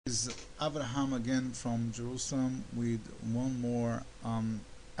Is Avraham again from Jerusalem with one more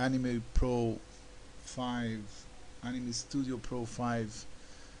Anime Pro 5 Anime Studio Pro 5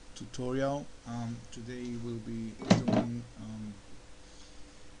 tutorial. Today we'll be doing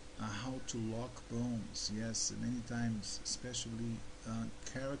how to lock bones. Yes, many times, especially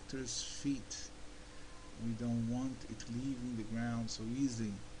characters' feet. We don't want it leaving the ground so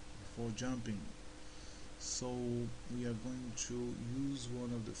easily before jumping. So we are going to use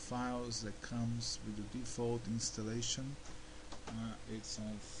one of the files that comes with the default installation. It's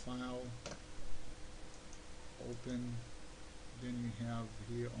on File, Open, then we have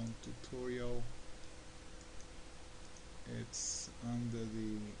here on Tutorial, it's under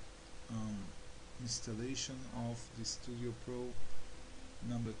the installation of the Studio Pro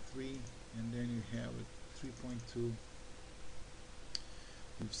number 3, and then you have it 3.2.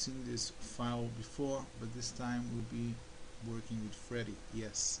 We've seen this file before, but this time we'll be working with Freddy.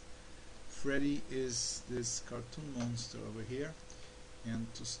 Yes, Freddy is this cartoon monster over here,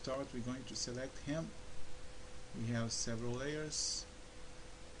 and to start we're going to select him. We have several layers.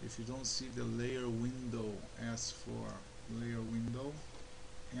 If you don't see the layer window, ask for layer window,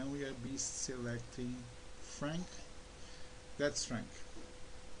 and we will be selecting Frank. That's Frank.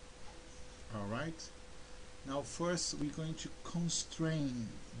 Alright. Now first we're going to constrain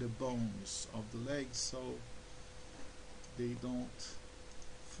the bones of the legs so they don't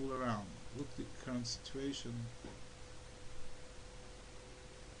fool around. Look at the current situation.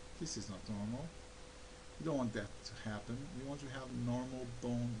 This is not normal. We don't want that to happen. We want to have normal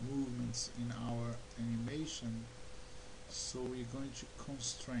bone movements in our animation, so we're going to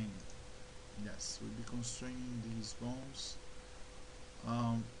constrain. Yes, we'll be constraining these bones.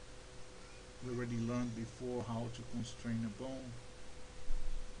 We already learned before how to constrain a bone.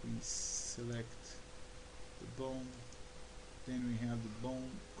 We select the bone, then we have the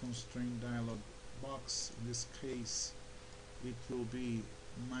bone constrain dialog box. In this case it will be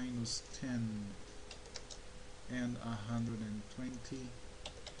 -10 and 120.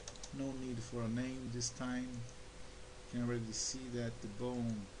 No need for a name this time. You can already see that the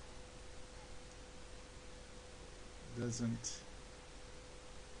bone doesn't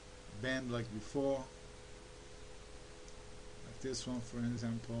bend like before. Like this one, for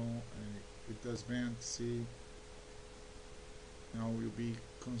example, it does bend. See, now we'll be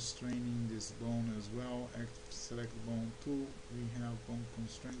constraining this bone as well. Select bone tool. We have bone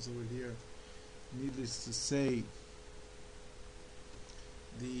constraints over here. Needless to say,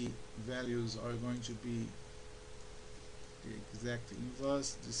 the values are going to be the exact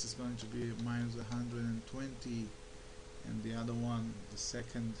inverse. This is going to be -120, and the other one, the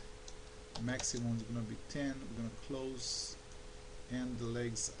second maximum, is going to be 10. We're going to close, and the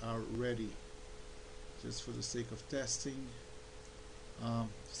legs are ready. Just for the sake of testing,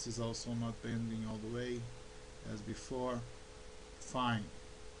 this is also not bending all the way as before. Fine,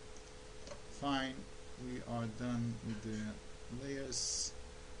 we are done with the layers.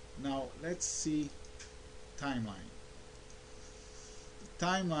 Now let's see timeline. The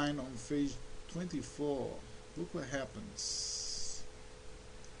timeline on page 24. Look what happens.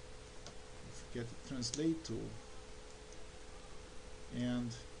 Get the translate tool,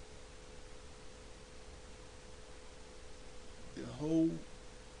 and the whole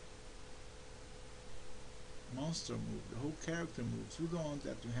monster moves, the whole character moves. We don't want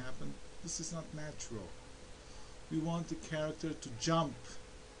that to happen. This is not natural. We want the character to jump.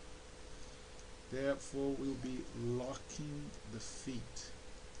 Therefore we'll be locking the feet.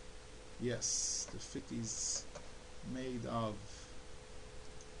 Yes, the feet is made of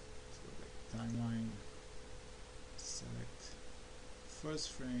timeline. Select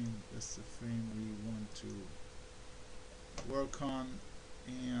first frame. That's the frame we want to work on,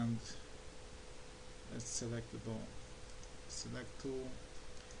 and let's select the bone. Select tool,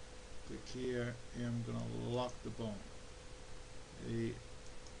 click here, and I'm gonna lock the bone. The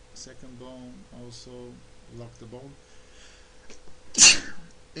second bone, also lock the bone.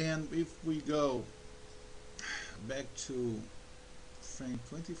 And if we go back to frame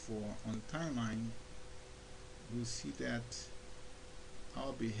 24 on the timeline, we see that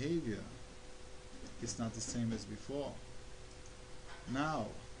our behavior is not the same as before. Now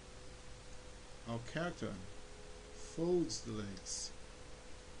our character folds the legs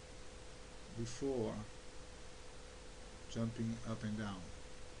before jumping up and down,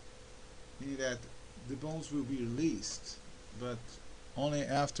 meaning that the bones will be released, but only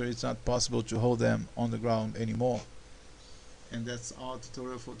after it's not possible to hold them on the ground anymore. And that's our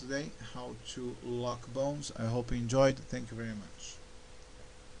tutorial for today, how to lock bones. I hope you enjoyed. Thank you very much.